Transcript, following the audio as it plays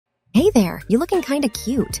Hey there, you looking kinda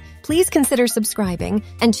cute. Please consider subscribing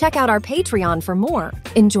and check out our Patreon for more.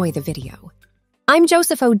 Enjoy the video. I'm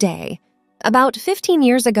Joseph O'Day. About 15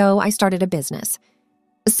 years ago, I started a business.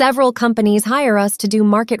 Several companies hire us to do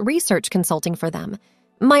market research consulting for them.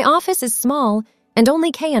 My office is small, and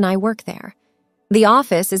only Kay and I work there. The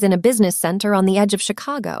office is in a business center on the edge of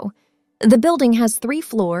Chicago. The building has 3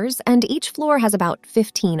 floors, and each floor has about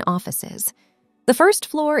 15 offices. The first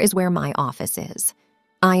floor is where my office is.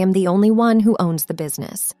 I am the only one who owns the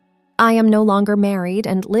business. I am no longer married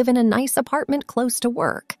and live in a nice apartment close to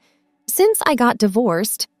work. Since I got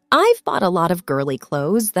divorced, I've bought a lot of girly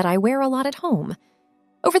clothes that I wear a lot at home.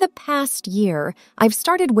 Over the past year, I've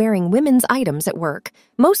started wearing women's items at work,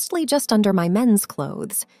 mostly just under my men's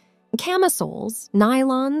clothes. Camisoles,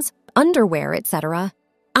 nylons, underwear, etc.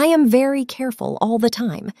 I am very careful all the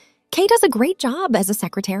time. Kay does a great job as a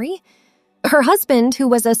secretary. Her husband, who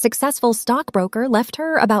was a successful stockbroker, left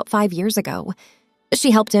her about 5 years ago. She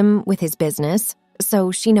helped him with his business,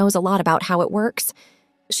 so she knows a lot about how it works.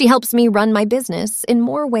 She helps me run my business in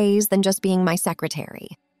more ways than just being my secretary.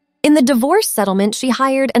 In the divorce settlement, she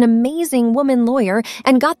hired an amazing woman lawyer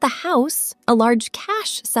and got the house, a large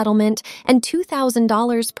cash settlement, and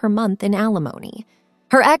 $2,000 per month in alimony.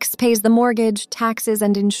 Her ex pays the mortgage, taxes,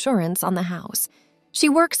 and insurance on the house. She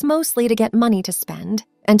works mostly to get money to spend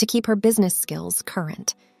and to keep her business skills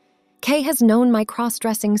current. Kay has known my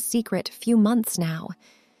cross-dressing secret few months now.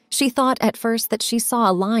 She thought at first that she saw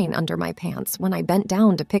a line under my pants when I bent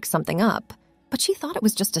down to pick something up, but she thought it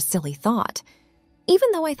was just a silly thought.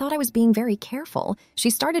 Even though I thought I was being very careful,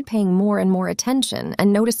 she started paying more and more attention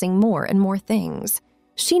and noticing more and more things.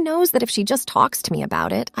 She knows that if she just talks to me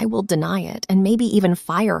about it, I will deny it and maybe even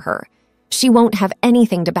fire her. She won't have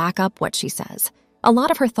anything to back up what she says. A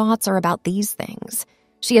lot of her thoughts are about these things.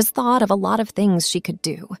 She has thought of a lot of things she could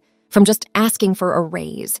do, from just asking for a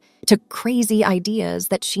raise to crazy ideas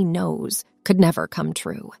that she knows could never come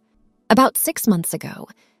true. About 6 months ago,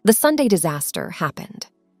 the Sunday disaster happened.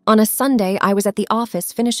 On a Sunday, I was at the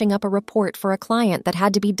office finishing up a report for a client that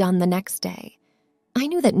had to be done the next day. I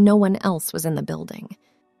knew that no one else was in the building.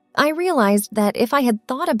 I realized that if I had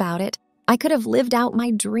thought about it, I could have lived out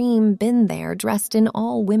my dream been there dressed in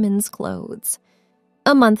all women's clothes.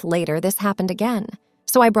 A month later, this happened again.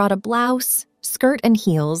 So I brought a blouse, skirt, and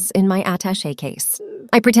heels in my attaché case.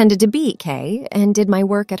 I pretended to be Kay and did my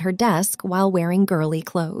work at her desk while wearing girly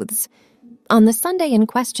clothes. On the Sunday in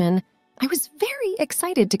question, I was very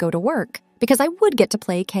excited to go to work because I would get to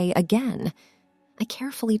play Kay again. I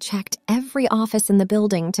carefully checked every office in the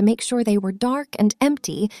building to make sure they were dark and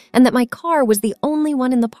empty and that my car was the only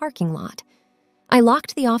one in the parking lot. I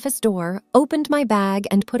locked the office door, opened my bag,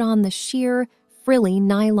 and put on the sheer, frilly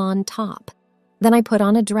nylon top. Then I put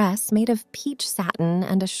on a dress made of peach satin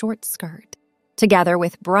and a short skirt, together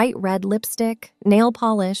with bright red lipstick, nail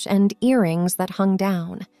polish, and earrings that hung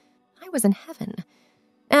down. I was in heaven.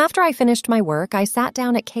 After I finished my work, I sat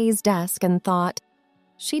down at Kay's desk and thought,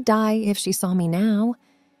 she'd die if she saw me now.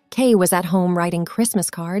 Kay was at home writing Christmas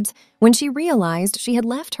cards when she realized she had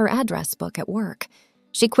left her address book at work.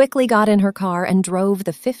 She quickly got in her car and drove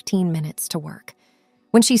the 15 minutes to work.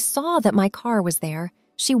 When she saw that my car was there,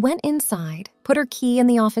 she went inside, put her key in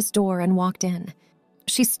the office door, and walked in.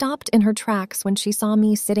 She stopped in her tracks when she saw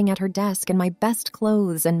me sitting at her desk in my best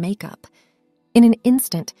clothes and makeup. In an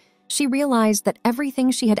instant, she realized that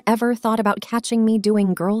everything she had ever thought about catching me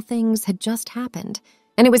doing girl things had just happened,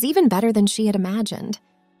 and it was even better than she had imagined.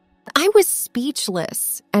 I was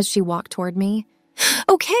speechless as she walked toward me.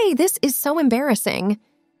 "Okay, this is so embarrassing,"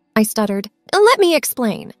 I stuttered. "Let me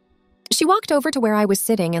explain." She walked over to where I was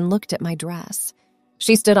sitting and looked at my dress.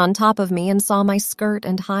 She stood on top of me and saw my skirt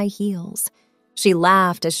and high heels. She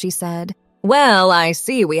laughed as she said, "Well, I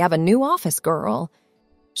see we have a new office girl."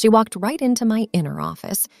 She walked right into my inner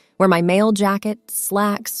office, where my mail jacket,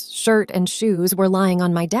 slacks, shirt, and shoes were lying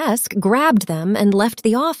on my desk, grabbed them, and left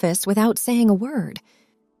the office without saying a word.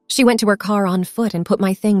 She went to her car on foot and put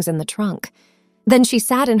my things in the trunk. Then she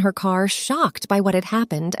sat in her car, shocked by what had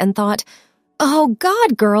happened, and thought, "Oh,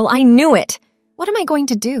 God, girl, I knew it. What am I going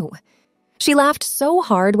to do?" She laughed so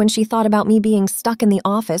hard when she thought about me being stuck in the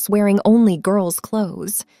office wearing only girls'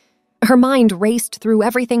 clothes. Her mind raced through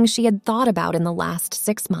everything she had thought about in the last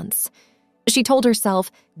 6 months. She told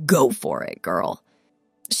herself, "Go for it, girl."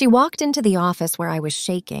 She walked into the office where I was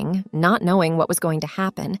shaking, not knowing what was going to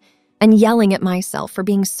happen, and yelling at myself for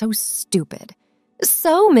being so stupid.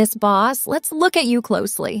 "So, Miss Boss, let's look at you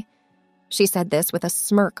closely." She said this with a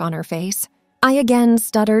smirk on her face. I again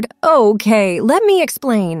stuttered, "Okay, let me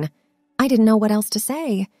explain." I didn't know what else to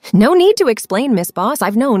say. "No need to explain, Miss Boss.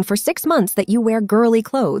 I've known for 6 months that you wear girly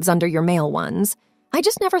clothes under your male ones." I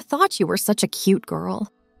just never thought you were such a cute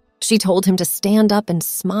girl." She told him to stand up and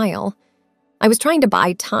smile. I was trying to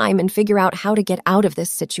buy time and figure out how to get out of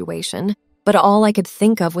this situation, but all I could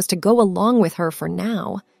think of was to go along with her for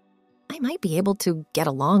now. I might be able to get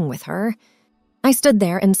along with her. I stood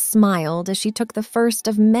there and smiled as she took the first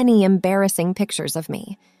of many embarrassing pictures of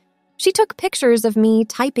me. She took pictures of me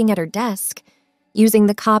typing at her desk, using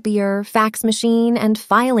the copier, fax machine, and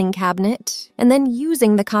filing cabinet, and then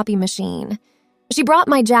using the copy machine. She brought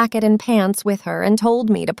my jacket and pants with her and told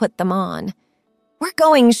me to put them on. "We're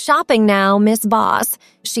going shopping now, Miss Boss,"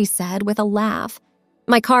 she said with a laugh.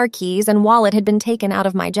 My car keys and wallet had been taken out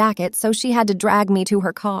of my jacket, so she had to drag me to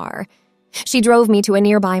her car. She drove me to a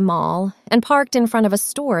nearby mall and parked in front of a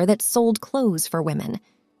store that sold clothes for women.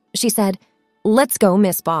 She said, "Let's go,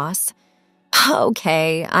 Miss Boss."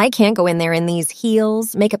 "Okay, I can't go in there in these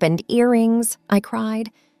heels, makeup, and earrings," I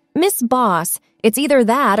cried. "Miss Boss, it's either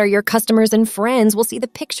that or your customers and friends will see the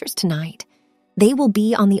pictures tonight. They will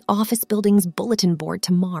be on the office building's bulletin board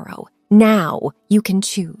tomorrow. Now you can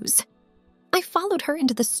choose." I followed her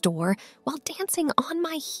into the store while dancing on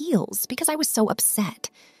my heels because I was so upset.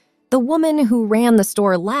 The woman who ran the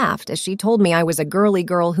store laughed as she told me I was a girly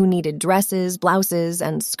girl who needed dresses, blouses,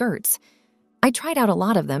 and skirts. I tried out a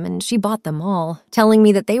lot of them, and she bought them all, telling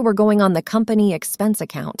me that they were going on the company expense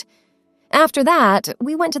account. After that,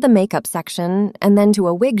 we went to the makeup section and then to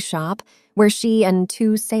a wig shop where she and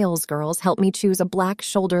 2 sales girls helped me choose a black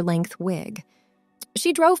shoulder-length wig.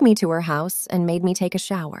 She drove me to her house and made me take a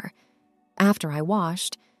shower. After I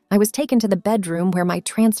washed, I was taken to the bedroom where my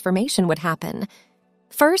transformation would happen.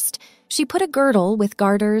 First, she put a girdle with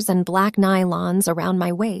garters and black nylons around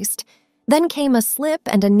my waist. Then came a slip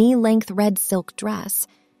and a knee-length red silk dress.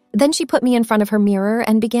 Then she put me in front of her mirror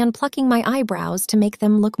and began plucking my eyebrows to make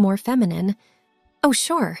them look more feminine. "Oh,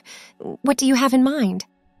 sure. What do you have in mind?"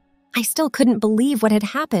 I still couldn't believe what had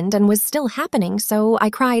happened and was still happening, so I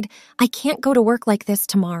cried, "I can't go to work like this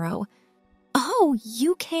tomorrow." "Oh,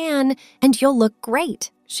 you can, and you'll look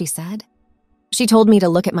great," she said. She told me to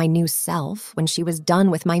look at my new self when she was done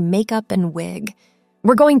with my makeup and wig.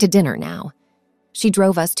 "We're going to dinner now." She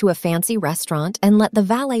drove us to a fancy restaurant and let the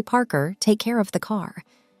valet Parker take care of the car.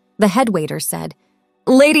 The head waiter said,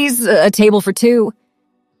 "Ladies, a table for 2.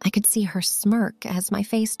 I could see her smirk as my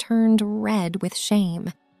face turned red with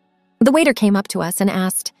shame. The waiter came up to us and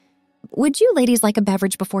asked, "Would you ladies like a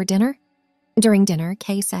beverage before dinner?" During dinner,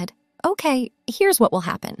 Kay said, "Okay, here's what will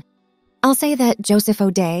happen. I'll say that Joseph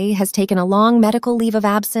O'Day has taken a long medical leave of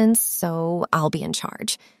absence, so I'll be in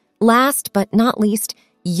charge. Last but not least,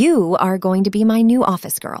 you are going to be my new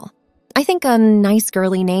office girl. I think a nice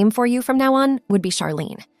girly name for you from now on would be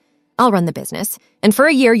Charlene. I'll run the business, and for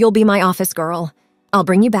a year you'll be my office girl. I'll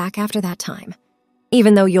bring you back after that time.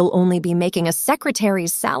 Even though you'll only be making a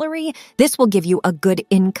secretary's salary, this will give you a good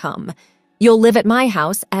income. You'll live at my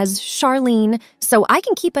house as Charlene, so I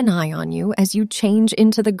can keep an eye on you as you change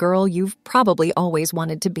into the girl you've probably always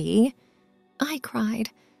wanted to be." I cried,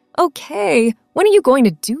 "Okay, when are you going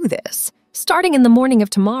to do this? Starting in the morning of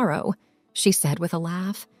tomorrow," she said with a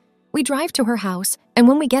laugh. We drive to her house, and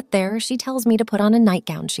when we get there, she tells me to put on a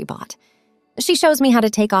nightgown she bought. She shows me how to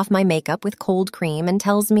take off my makeup with cold cream and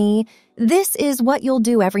tells me, "This is what you'll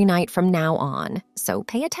do every night from now on, so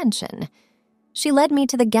pay attention." She led me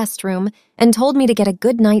to the guest room and told me to get a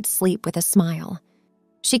good night's sleep with a smile.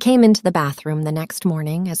 She came into the bathroom the next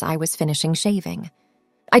morning as I was finishing shaving.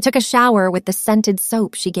 I took a shower with the scented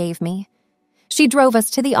soap she gave me. She drove us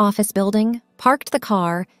to the office building, parked the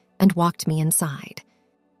car, and walked me inside.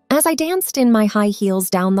 As I danced in my high heels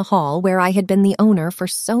down the hall where I had been the owner for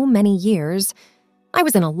so many years, I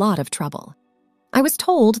was in a lot of trouble. I was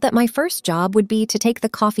told that my first job would be to take the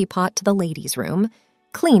coffee pot to the ladies' room,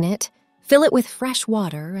 clean it, fill it with fresh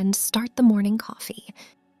water, and start the morning coffee.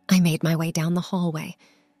 I made my way down the hallway.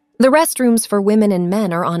 The restrooms for women and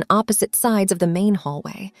men are on opposite sides of the main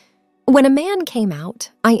hallway. When a man came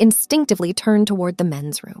out, I instinctively turned toward the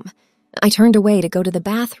men's room. I turned away to go to the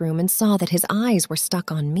bathroom and saw that his eyes were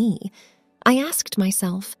stuck on me. I asked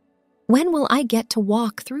myself, when will I get to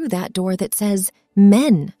walk through that door that says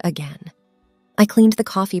men again? I cleaned the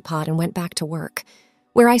coffee pot and went back to work,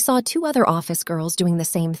 where I saw 2 other office girls doing the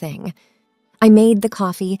same thing. I made the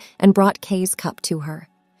coffee and brought Kay's cup to her.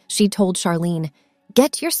 She told Charlene,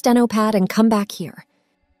 "Get your steno pad and come back here."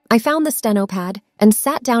 I found the steno pad and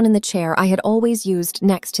sat down in the chair I had always used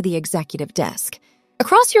next to the executive desk.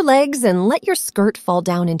 "Across your legs and let your skirt fall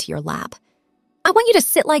down into your lap. I want you to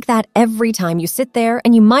sit like that every time you sit there,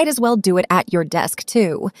 and you might as well do it at your desk,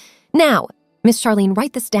 too. Now, Miss Charlene,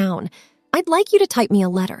 write this down. I'd like you to type me a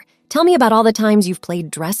letter Tell me about all the times you've played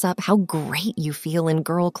dress up, how great you feel in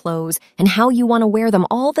girl clothes, and how you want to wear them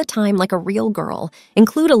all the time like a real girl.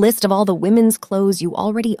 Include a list of all the women's clothes you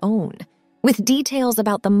already own, with details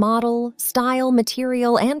about the model, style,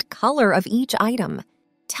 material, and color of each item.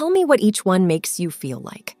 Tell me what each one makes you feel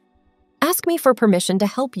like. Ask me for permission to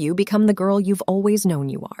help you become the girl you've always known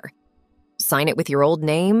you are. Sign it with your old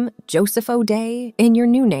name, Joseph O'Day, and your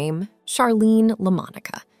new name, Charlene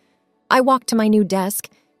LaMonica. I walked to my new desk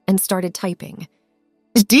and started typing.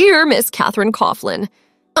 Dear Miss Catherine Coughlin,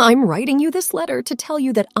 I'm writing you this letter to tell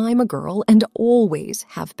you that I'm a girl and always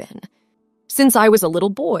have been. Since I was a little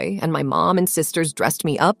boy and my mom and sisters dressed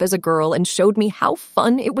me up as a girl and showed me how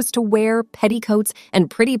fun it was to wear petticoats and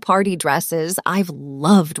pretty party dresses, I've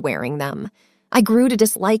loved wearing them. I grew to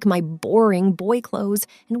dislike my boring boy clothes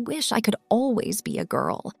and wish I could always be a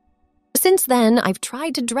girl. Since then, I've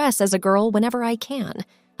tried to dress as a girl whenever I can.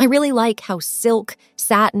 I really like how silk,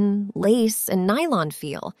 satin, lace, and nylon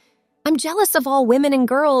feel. I'm jealous of all women and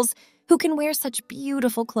girls who can wear such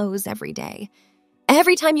beautiful clothes every day.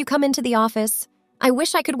 Every time you come into the office, I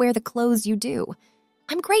wish I could wear the clothes you do.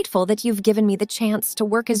 I'm grateful that you've given me the chance to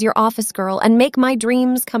work as your office girl and make my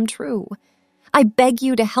dreams come true. I beg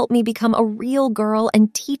you to help me become a real girl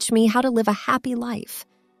and teach me how to live a happy life.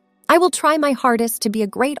 I will try my hardest to be a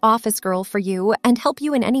great office girl for you and help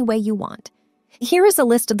you in any way you want. Here is a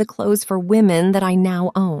list of the clothes for women that I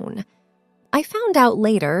now own. I found out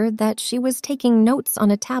later that she was taking notes on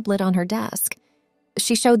a tablet on her desk.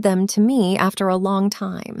 She showed them to me after a long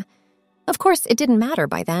time. Of course, it didn't matter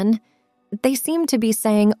by then. They seemed to be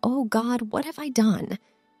saying, "Oh God, what have I done?"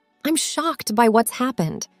 I'm shocked by what's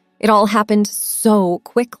happened. It all happened so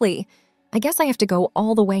quickly. I guess I have to go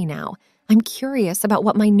all the way now. I'm curious about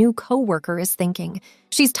what my new coworker is thinking.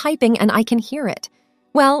 She's typing and I can hear it.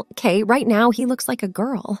 Well, Kay, right now he looks like a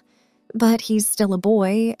girl. But he's still a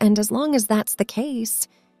boy, and as long as that's the case,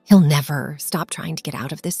 he'll never stop trying to get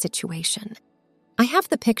out of this situation. I have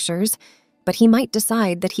the pictures, but he might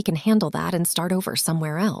decide that he can handle that and start over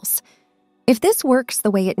somewhere else. If this works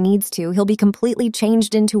the way it needs to, he'll be completely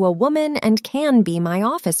changed into a woman and can be my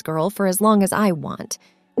office girl for as long as I want,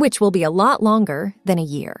 which will be a lot longer than a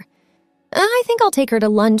year. I think I'll take her to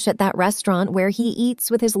lunch at that restaurant where he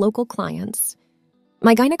eats with his local clients.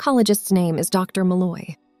 My gynecologist's name is Dr.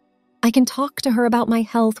 Malloy. I can talk to her about my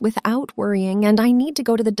health without worrying, and I need to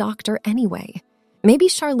go to the doctor anyway. Maybe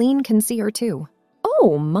Charlene can see her too.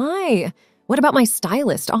 Oh my! What about my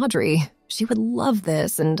stylist, Audrey? She would love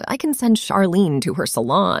this, and I can send Charlene to her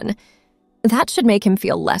salon. That should make him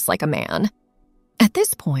feel less like a man. At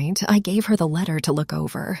this point, I gave her the letter to look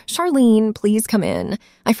over. Charlene, please come in.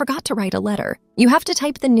 I forgot to write a letter. You have to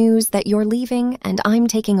type the news that you're leaving, and I'm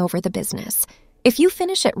taking over the business. If you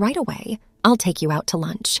finish it right away, I'll take you out to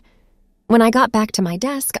lunch. When I got back to my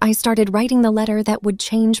desk, I started writing the letter that would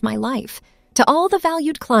change my life. To all the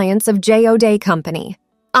valued clients of J. O'Day Company,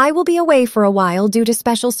 I will be away for a while due to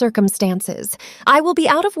special circumstances. I will be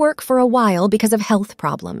out of work for a while because of health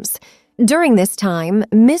problems. During this time,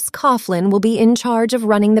 Miss Coughlin will be in charge of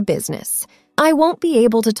running the business. I won't be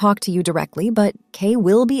able to talk to you directly, but Kay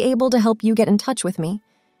will be able to help you get in touch with me.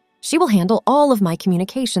 She will handle all of my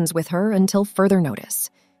communications with her until further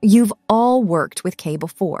notice. You've all worked with Kay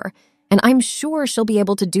before, and I'm sure she'll be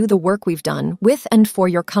able to do the work we've done with and for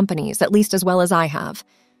your companies at least as well as I have.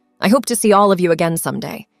 I hope to see all of you again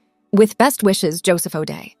someday. With best wishes, Joseph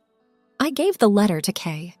O'Day. I gave the letter to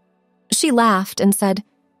Kay. She laughed and said,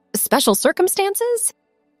 "Special circumstances?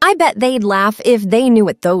 I bet they'd laugh if they knew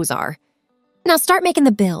what those are. Now start making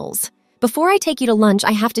the bills. Before I take you to lunch,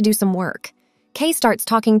 I have to do some work." Kay starts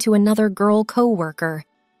talking to another girl co-worker.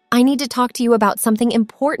 "I need to talk to you about something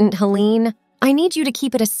important, Helene. I need you to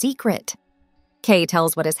keep it a secret." Kay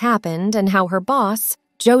tells what has happened and how her boss,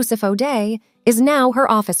 Joseph O'Day, is now her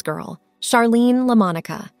office girl, Charlene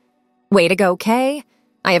LaMonica. Way to go, Kay.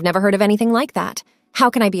 I have never heard of anything like that. How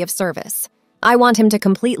can I be of service? I want him to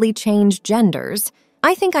completely change genders.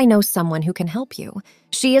 I think I know someone who can help you.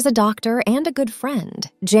 She is a doctor and a good friend.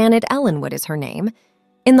 Janet Ellenwood is her name.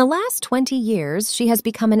 In the last 20 years, she has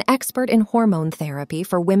become an expert in hormone therapy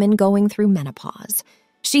for women going through menopause.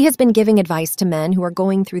 She has been giving advice to men who are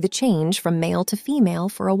going through the change from male to female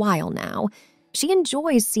for a while now. She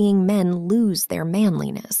enjoys seeing men lose their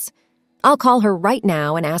manliness. I'll call her right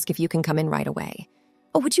now and ask if you can come in right away.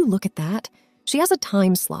 Oh, would you look at that? She has a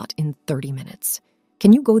time slot in 30 minutes.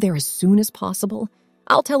 Can you go there as soon as possible?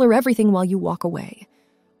 I'll tell her everything while you walk away.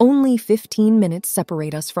 Only 15 minutes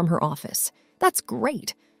separate us from her office. That's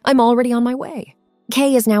great. I'm already on my way.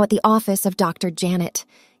 Kay is now at the office of Dr. Janet.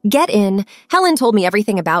 Get in. Helen told me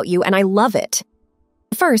everything about you, and I love it.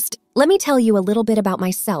 First, let me tell you a little bit about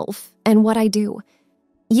myself and what I do.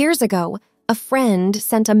 Years ago, a friend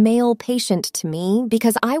sent a male patient to me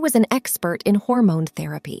because I was an expert in hormone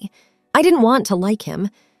therapy. I didn't want to like him,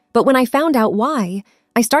 but when I found out why,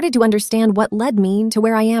 I started to understand what led me to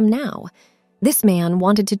where I am now. This man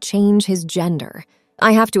wanted to change his gender.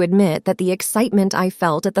 I have to admit that the excitement I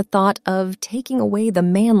felt at the thought of taking away the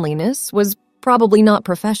manliness was probably not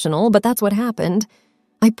professional, but that's what happened.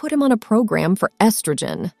 I put him on a program for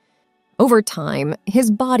estrogen. Over time,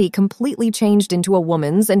 his body completely changed into a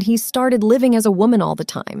woman's, and he started living as a woman all the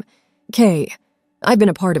time. Kay, I've been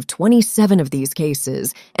a part of 27 of these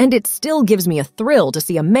cases, and it still gives me a thrill to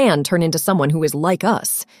see a man turn into someone who is like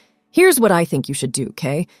us. Here's what I think you should do,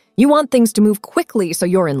 Kay. You want things to move quickly so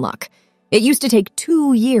you're in luck. It used to take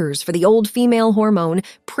 2 years for the old female hormone,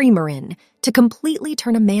 Premarin, to completely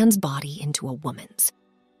turn a man's body into a woman's.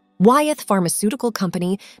 Wyeth Pharmaceutical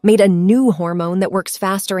Company made a new hormone that works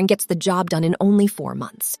faster and gets the job done in only 4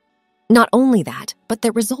 months. Not only that, but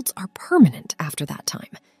the results are permanent after that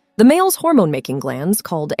time. The male's hormone-making glands,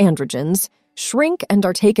 called androgens, shrink and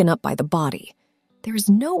are taken up by the body. There is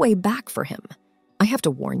no way back for him. I have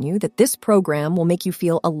to warn you that this program will make you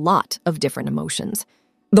feel a lot of different emotions.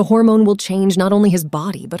 The hormone will change not only his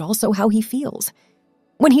body, but also how he feels.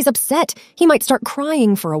 When he's upset, he might start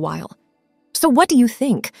crying for a while. So what do you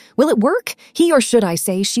think? Will it work? He, or should I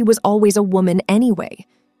say, she was always a woman anyway.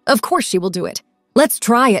 Of course she will do it. Let's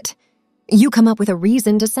try it. You come up with a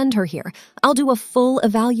reason to send her here. I'll do a full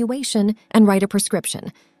evaluation and write a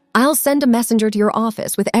prescription. I'll send a messenger to your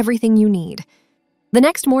office with everything you need. The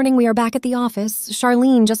next morning we are back at the office.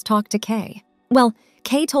 Charlene just talked to Kay. Well,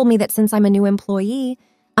 Kay told me that since I'm a new employee,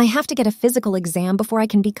 I have to get a physical exam before I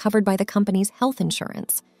can be covered by the company's health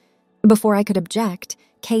insurance. Before I could object,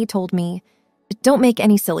 Kay told me, "Don't make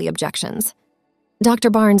any silly objections. Dr.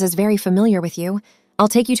 Barnes is very familiar with you. I'll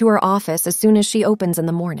take you to her office as soon as she opens in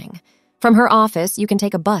the morning. From her office, you can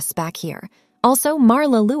take a bus back here. Also,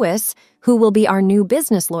 Marla Lewis, who will be our new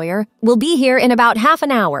business lawyer, will be here in about half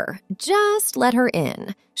an hour. Just let her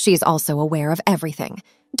in. She's also aware of everything.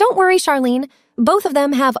 Don't worry, Charlene. Both of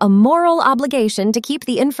them have a moral obligation to keep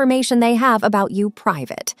the information they have about you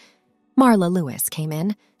private." Marla Lewis came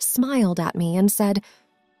in, smiled at me, and said,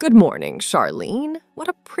 "Good morning, Charlene. What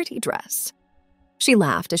a pretty dress." She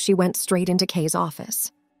laughed as she went straight into Kay's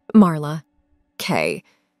office. Marla, "Kay,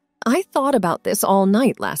 I thought about this all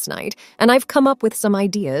night last night, and I've come up with some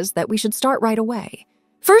ideas that we should start right away.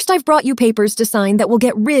 First, I've brought you papers to sign that will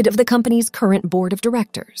get rid of the company's current board of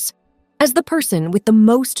directors. As the person with the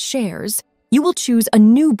most shares, you will choose a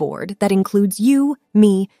new board that includes you,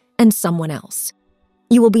 me, and someone else.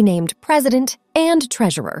 You will be named president and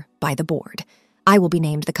treasurer by the board. I will be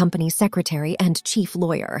named the company's secretary and chief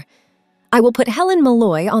lawyer. I will put Helen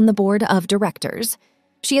Malloy on the board of directors.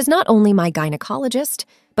 She is not only my gynecologist,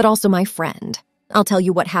 but also my friend. I'll tell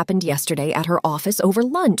you what happened yesterday at her office over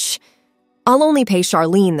lunch. I'll only pay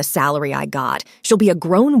Charlene the salary I got. She'll be a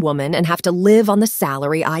grown woman and have to live on the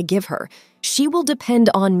salary I give her. She will depend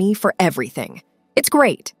on me for everything. It's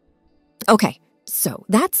great. Okay, so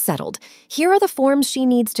that's settled. Here are the forms she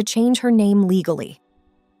needs to change her name legally.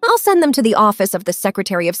 I'll send them to the office of the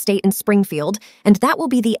Secretary of State in Springfield, and that will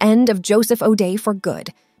be the end of Joseph O'Day for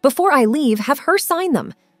good. Before I leave, have her sign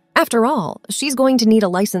them. After all, she's going to need a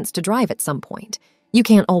license to drive at some point. You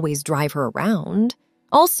can't always drive her around.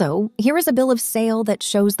 Also, here is a bill of sale that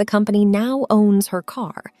shows the company now owns her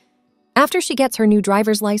car. After she gets her new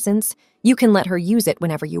driver's license, you can let her use it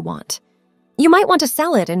whenever you want. You might want to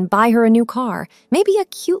sell it and buy her a new car, maybe a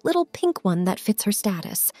cute little pink one that fits her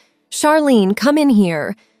status. Charlene, come in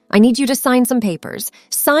here. I need you to sign some papers.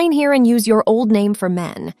 Sign here and use your old name for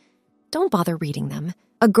men. Don't bother reading them.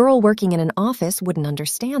 A girl working in an office wouldn't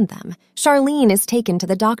understand them. Charlene is taken to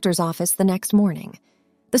the doctor's office the next morning.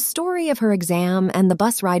 The story of her exam and the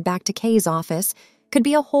bus ride back to Kay's office could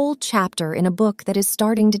be a whole chapter in a book that is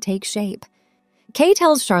starting to take shape. Kay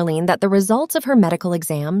tells Charlene that the results of her medical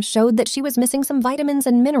exam showed that she was missing some vitamins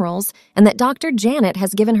and minerals and that Dr. Janet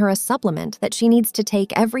has given her a supplement that she needs to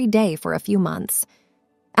take every day for a few months.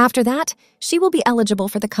 After that, she will be eligible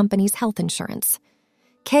for the company's health insurance.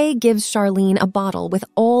 Kay gives Charlene a bottle with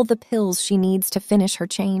all the pills she needs to finish her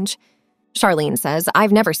change. Charlene says,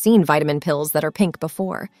 "I've never seen vitamin pills that are pink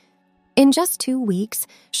before." In just 2 weeks,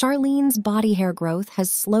 Charlene's body hair growth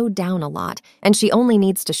has slowed down a lot, and she only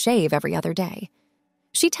needs to shave every other day.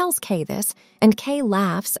 She tells Kay this, and Kay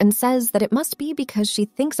laughs and says that it must be because she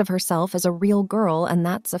thinks of herself as a real girl and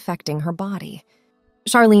that's affecting her body.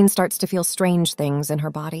 Charlene starts to feel strange things in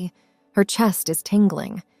her body. Her chest is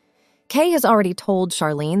tingling. Kay has already told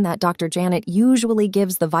Charlene that Dr. Janet usually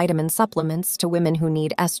gives the vitamin supplements to women who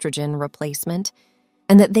need estrogen replacement,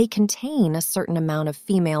 and that they contain a certain amount of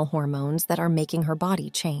female hormones that are making her body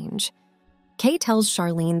change. Kay tells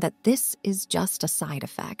Charlene that this is just a side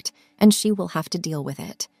effect, and she will have to deal with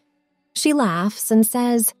it. She laughs and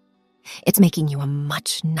says, "It's making you a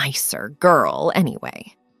much nicer girl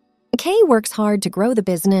anyway." Kay works hard to grow the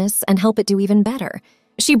business and help it do even better.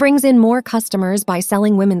 She brings in more customers by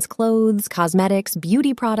selling women's clothes, cosmetics,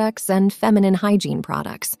 beauty products, and feminine hygiene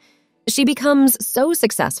products. She becomes so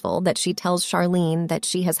successful that she tells Charlene that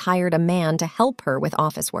she has hired a man to help her with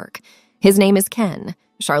office work. His name is Ken.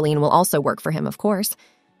 Charlene will also work for him, of course.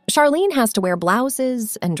 Charlene has to wear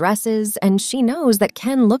blouses and dresses, and she knows that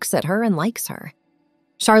Ken looks at her and likes her.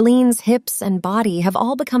 Charlene's hips and body have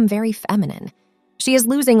all become very feminine. She is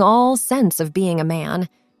losing all sense of being a man,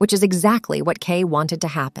 which is exactly what Kay wanted to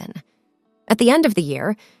happen. At the end of the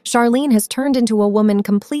year, Charlene has turned into a woman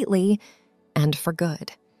completely and for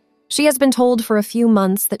good. She has been told for a few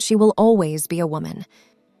months that she will always be a woman.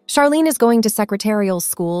 Charlene is going to secretarial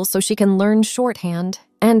school so she can learn shorthand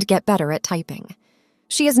and get better at typing.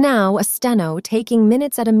 She is now a steno taking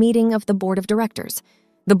minutes at a meeting of the board of directors.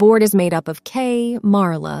 The board is made up of Kay,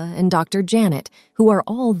 Marla, and Dr. Janet, who are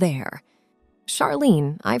all there.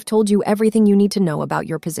 "Charlene, I've told you everything you need to know about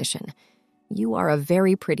your position. You are a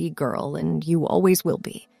very pretty girl, and you always will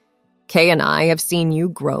be. Kay and I have seen you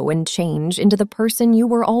grow and change into the person you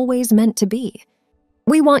were always meant to be.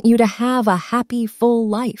 We want you to have a happy, full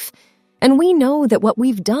life, and we know that what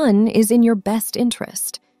we've done is in your best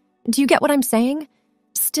interest. Do you get what I'm saying?"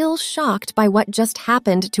 Still shocked by what just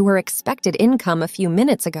happened to her expected income a few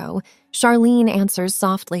minutes ago, Charlene answers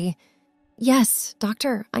softly, "Yes,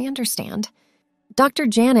 doctor, I understand." Dr.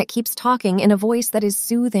 Janet keeps talking in a voice that is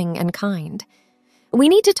soothing and kind. "We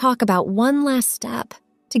need to talk about one last step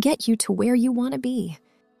to get you to where you want to be."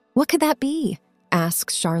 "What could that be?"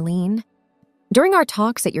 asks Charlene. "During our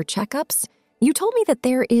talks at your checkups, you told me that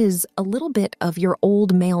there is a little bit of your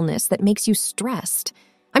old maleness that makes you stressed.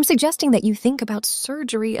 I'm suggesting that you think about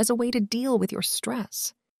surgery as a way to deal with your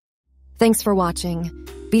stress." Thanks for watching.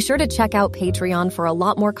 Be sure to check out Patreon for a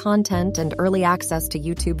lot more content and early access to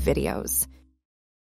YouTube videos.